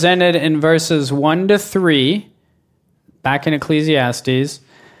presented in verses 1 to 3, back in Ecclesiastes,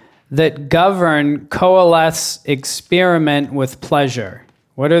 that govern Koheleth's experiment with pleasure?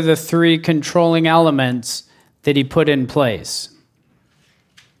 What are the 3 controlling elements that he put in place?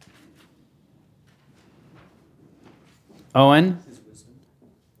 Owen?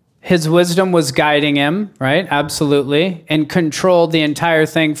 His wisdom was guiding him, right? Absolutely. And controlled the entire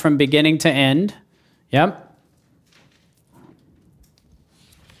thing from beginning to end. Yep.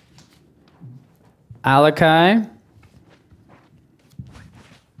 Alakai?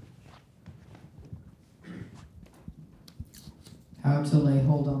 How to lay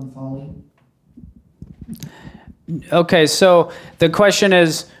hold on folly. Okay, so the question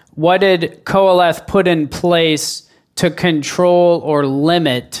is, what did Koheleth put in place to control or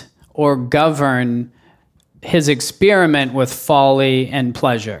limit or govern his experiment with folly and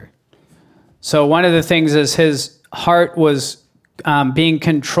pleasure? So one of the things is his heart was being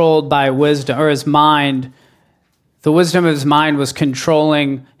controlled by wisdom, or his mind. The wisdom of his mind was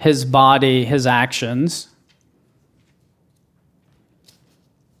controlling his body, his actions.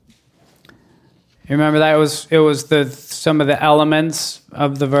 You remember that it was some of the elements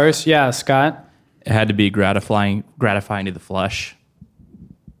of the verse? Yeah, Scott? It had to be gratifying to the flesh.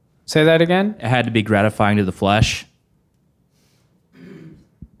 Say that again? It had to be gratifying to the flesh.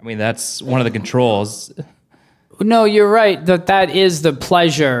 That's one of the controls. No, you're right. That is the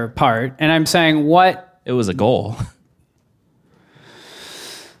pleasure part. And I'm saying what? It was a goal.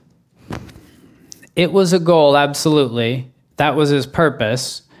 It was a goal, absolutely. That was his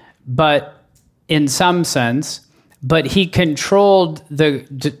purpose. But in some sense, but he controlled the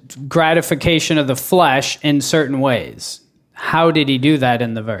gratification of the flesh in certain ways. How did he do that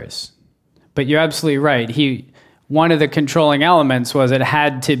in the verse? But you're absolutely right. One of the controlling elements was it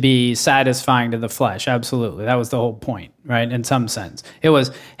had to be satisfying to the flesh. Absolutely. That was the whole point, right? In some sense. It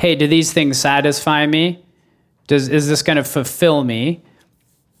was, hey, do these things satisfy me? Is this going to fulfill me?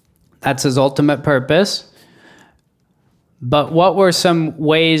 That's his ultimate purpose. But what were some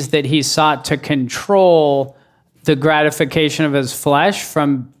ways that he sought to control the gratification of his flesh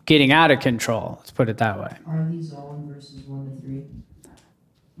from getting out of control? Let's put it that way. Are these all in verses 1 to 3?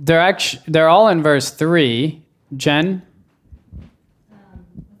 They're all in verse 3. Jen?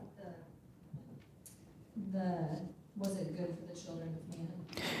 Was it good for the children of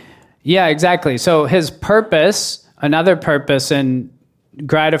man? Yeah, exactly. So his purpose, another purpose in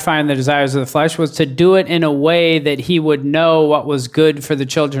gratifying the desires of the flesh, was to do it in a way that he would know what was good for the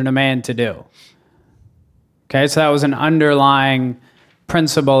children of man to do. Okay, so that was an underlying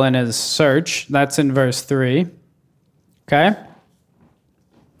principle in his search. That's in verse 3. Okay?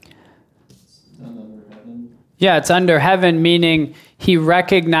 Yeah, it's under heaven, meaning he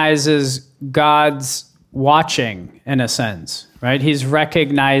recognizes God's watching, in a sense, right? He's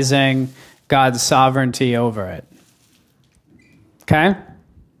recognizing God's sovereignty over it. Okay?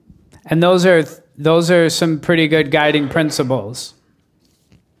 And those are some pretty good guiding principles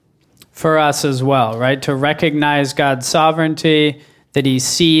for us as well, right? To recognize God's sovereignty, that he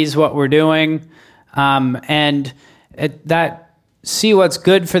sees what we're doing, and that see what's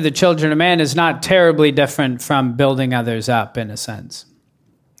good for the children of man is not terribly different from building others up, in a sense.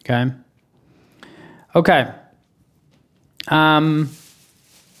 Okay? Okay.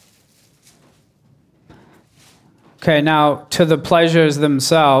 Okay, now to the pleasures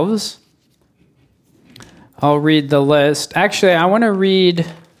themselves. I'll read the list. Actually, I want to read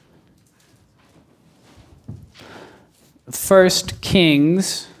 1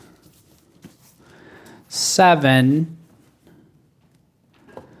 Kings 7,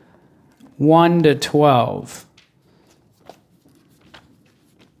 1 to 12.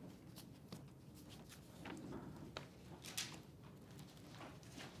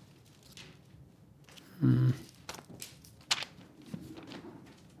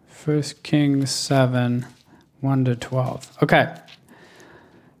 First Kings 7, 1 to 12. Okay.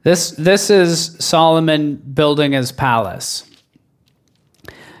 This is Solomon building his palace.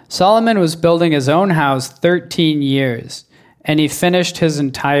 Solomon was building his own house 13 years, and he finished his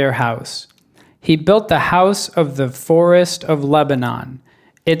entire house. He built the house of the forest of Lebanon.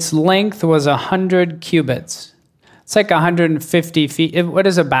 Its length was 100 cubits. It's like 150 feet. What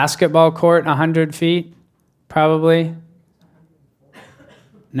is a basketball court? 100 feet? Probably?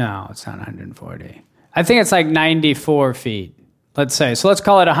 No, it's not 140. I think it's like 94 feet, let's say. So let's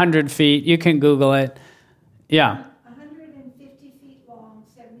call it 100 feet. You can Google it. Yeah. 150 feet long,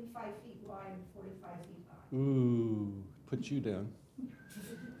 75 feet wide, and 45 feet high. Ooh, put you down.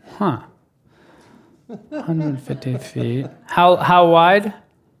 Huh. 150 feet. How wide?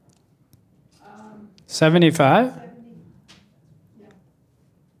 75? Yeah.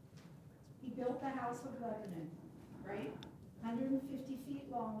 He built the house of Lebanon, right? 150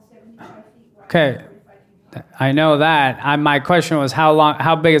 feet long, 75 feet wide. Okay. 45 feet high. I know that. My question was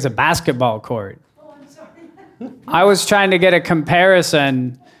how big is a basketball court? Oh, I'm sorry. I was trying to get a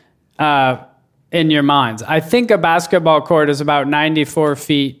comparison in your minds. I think a basketball court is about 94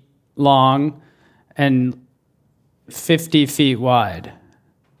 feet long and 50 feet wide.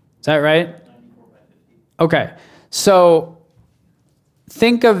 Is that right? Okay. So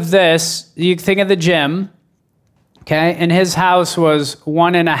think of this. You think of the gym, okay? And his house was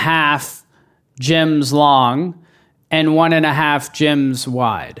 1.5 gyms long and 1.5 gyms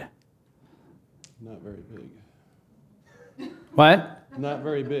wide. Not very big. What? Not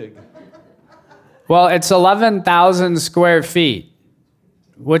very big. Well, it's 11,000 square feet,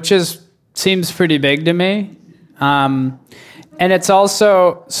 which seems pretty big to me. And it's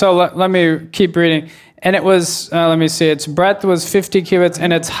also, so let me keep reading. And it was, let me see, its breadth was 50 cubits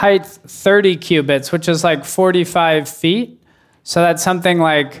and its height 30 cubits, which is like 45 feet. So that's something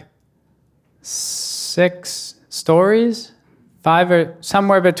like 6 stories, 5 or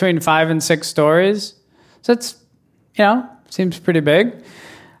somewhere between 5 and 6 stories. So it's, seems pretty big.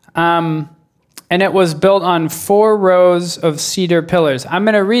 And it was built on 4 rows of cedar pillars. I'm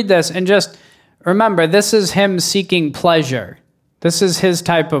going to read this and just remember, this is him seeking pleasure. This is his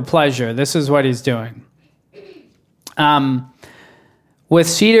type of pleasure. This is what he's doing. With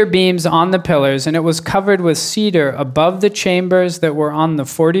cedar beams on the pillars, and it was covered with cedar above the chambers that were on the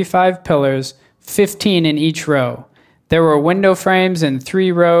 45 pillars, 15 in each row. There were window frames in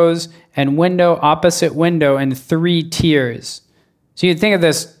 3 rows, and window opposite window in 3 tiers. So you think of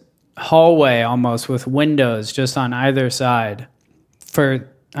this hallway almost with windows just on either side. For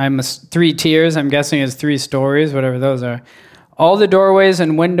 3 tiers, I'm guessing is 3 stories, whatever those are. All the doorways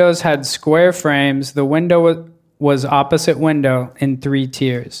and windows had square frames. The window was opposite window in 3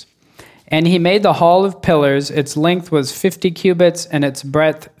 tiers. And he made the hall of pillars. Its length was 50 cubits and its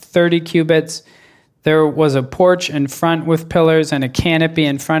breadth 30 cubits. There was a porch in front with pillars and a canopy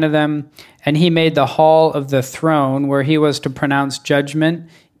in front of them. And he made the hall of the throne where he was to pronounce judgment,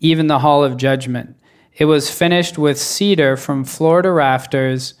 even the hall of judgment. It was finished with cedar from floor to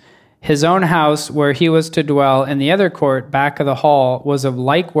rafters. His own house, where he was to dwell in the other court back of the hall, was of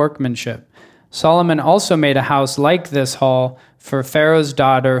like workmanship. Solomon also made a house like this hall for Pharaoh's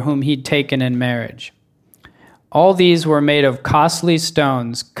daughter, whom he'd taken in marriage. All these were made of costly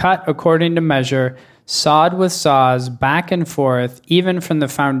stones, cut according to measure, sawed with saws, back and forth, even from the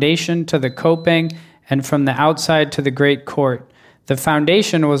foundation to the coping, and from the outside to the great court. The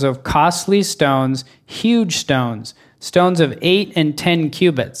foundation was of costly stones, huge stones, stones of 8 and 10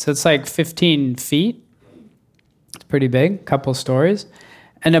 cubits. That's like 15 feet. It's pretty big, couple stories.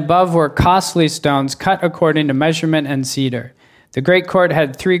 And above were costly stones cut according to measurement and cedar. The great court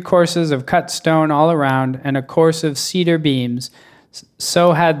had 3 courses of cut stone all around and a course of cedar beams.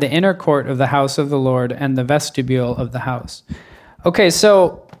 So had the inner court of the house of the Lord and the vestibule of the house. Okay,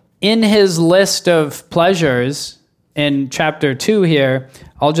 so in his list of pleasures in chapter 2 here,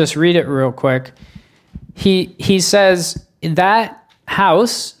 I'll just read it real quick. He says that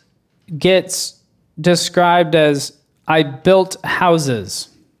house gets described as, I built houses.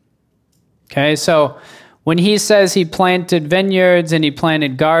 Okay, so when he says he planted vineyards and he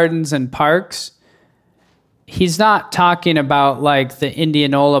planted gardens and parks, he's not talking about like the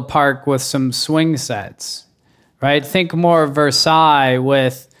Indianola Park with some swing sets, right? Think more Versailles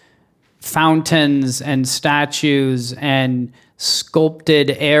with fountains and statues and sculpted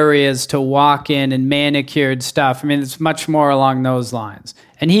areas to walk in and manicured stuff. I mean, it's much more along those lines.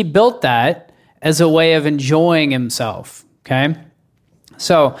 And he built that as a way of enjoying himself, okay?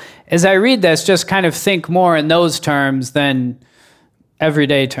 So as I read this, just kind of think more in those terms than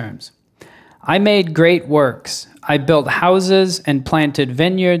everyday terms. I made great works. I built houses and planted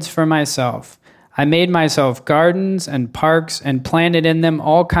vineyards for myself. I made myself gardens and parks and planted in them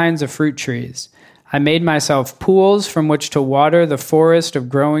all kinds of fruit trees. I made myself pools from which to water the forest of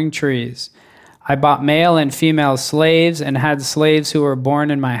growing trees. I bought male and female slaves and had slaves who were born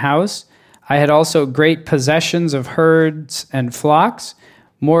in my house. I had also great possessions of herds and flocks,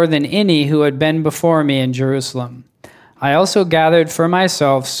 more than any who had been before me in Jerusalem. I also gathered for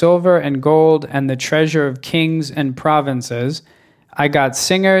myself silver and gold and the treasure of kings and provinces. I got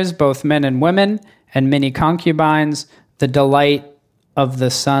singers, both men and women, and many concubines, the delight of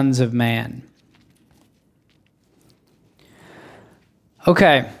the sons of man.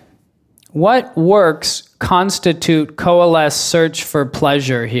 Okay, what works constitute coalesced search for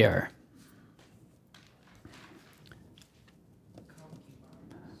pleasure here?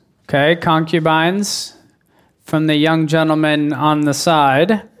 Okay, concubines from the young gentleman on the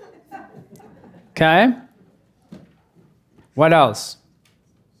side. Okay. What else?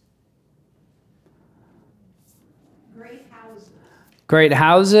 Great houses. Great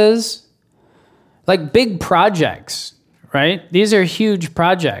houses. Like big projects, right? These are huge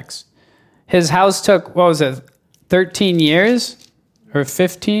projects. His house took, 13 years? Or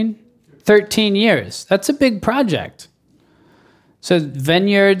 15? 13 years. That's a big project. So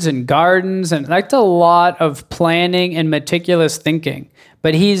vineyards and gardens, and like a lot of planning and meticulous thinking.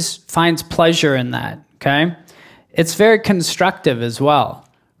 But he finds pleasure in that, okay? It's very constructive as well,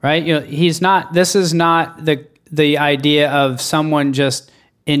 right? This is not the idea of someone just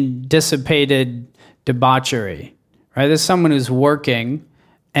in dissipated debauchery, right? This is someone who's working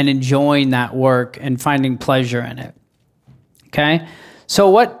and enjoying that work and finding pleasure in it, okay? So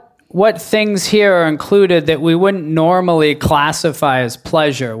what things here are included that we wouldn't normally classify as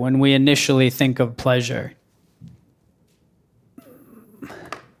pleasure when we initially think of pleasure?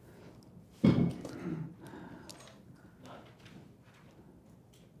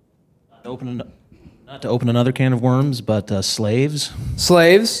 Not to open another can of worms, but slaves.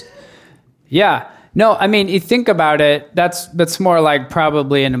 Slaves? Yeah. No, I mean, you think about it, that's more like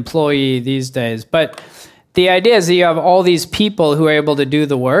probably an employee these days. But the idea is that you have all these people who are able to do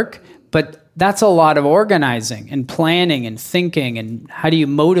the work, but that's a lot of organizing and planning and thinking and how do you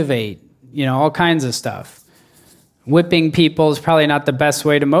motivate, all kinds of stuff. Whipping people is probably not the best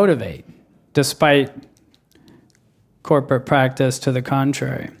way to motivate, despite corporate practice to the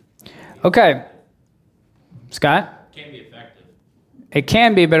contrary. Okay. Scott? It can be effective. It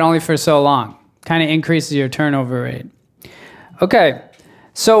can be, but only for so long. Kind of increases your turnover rate. Okay.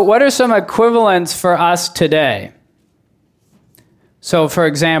 So what are some equivalents for us today? So, for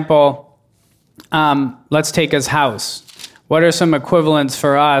example, let's take his house. What are some equivalents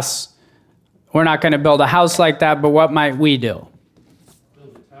for us? We're not going to build a house like that, but what might we do?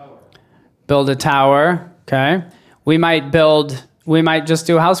 Build a tower. Build a tower, okay. We might just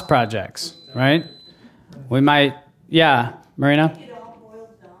do house projects, right? We might, yeah, Marina? It all boils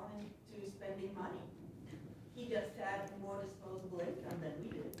down into spending money. He just had more disposable income than we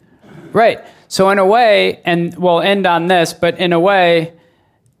did. Right. So in a way, and we'll end on this, but in a way,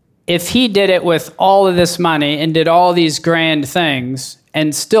 if he did it with all of this money and did all these grand things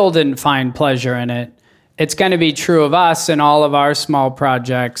and still didn't find pleasure in it, it's going to be true of us in all of our small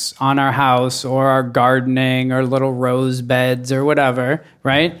projects on our house or our gardening or little rose beds or whatever,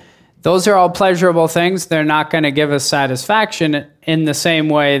 right? Those are all pleasurable things. They're not going to give us satisfaction in the same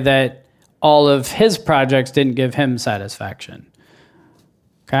way that all of his projects didn't give him satisfaction.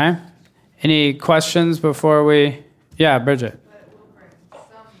 Okay? Any questions before we... Yeah, Bridget.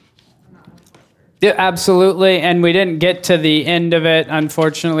 Yeah, absolutely. And we didn't get to the end of it,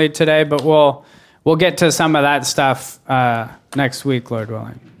 unfortunately, today, but we'll get to some of that stuff next week, Lord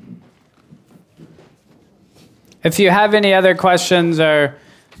willing. If you have any other questions or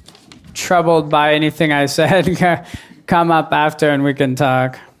troubled by anything I said, come up after and we can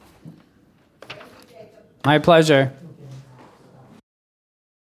talk. My pleasure.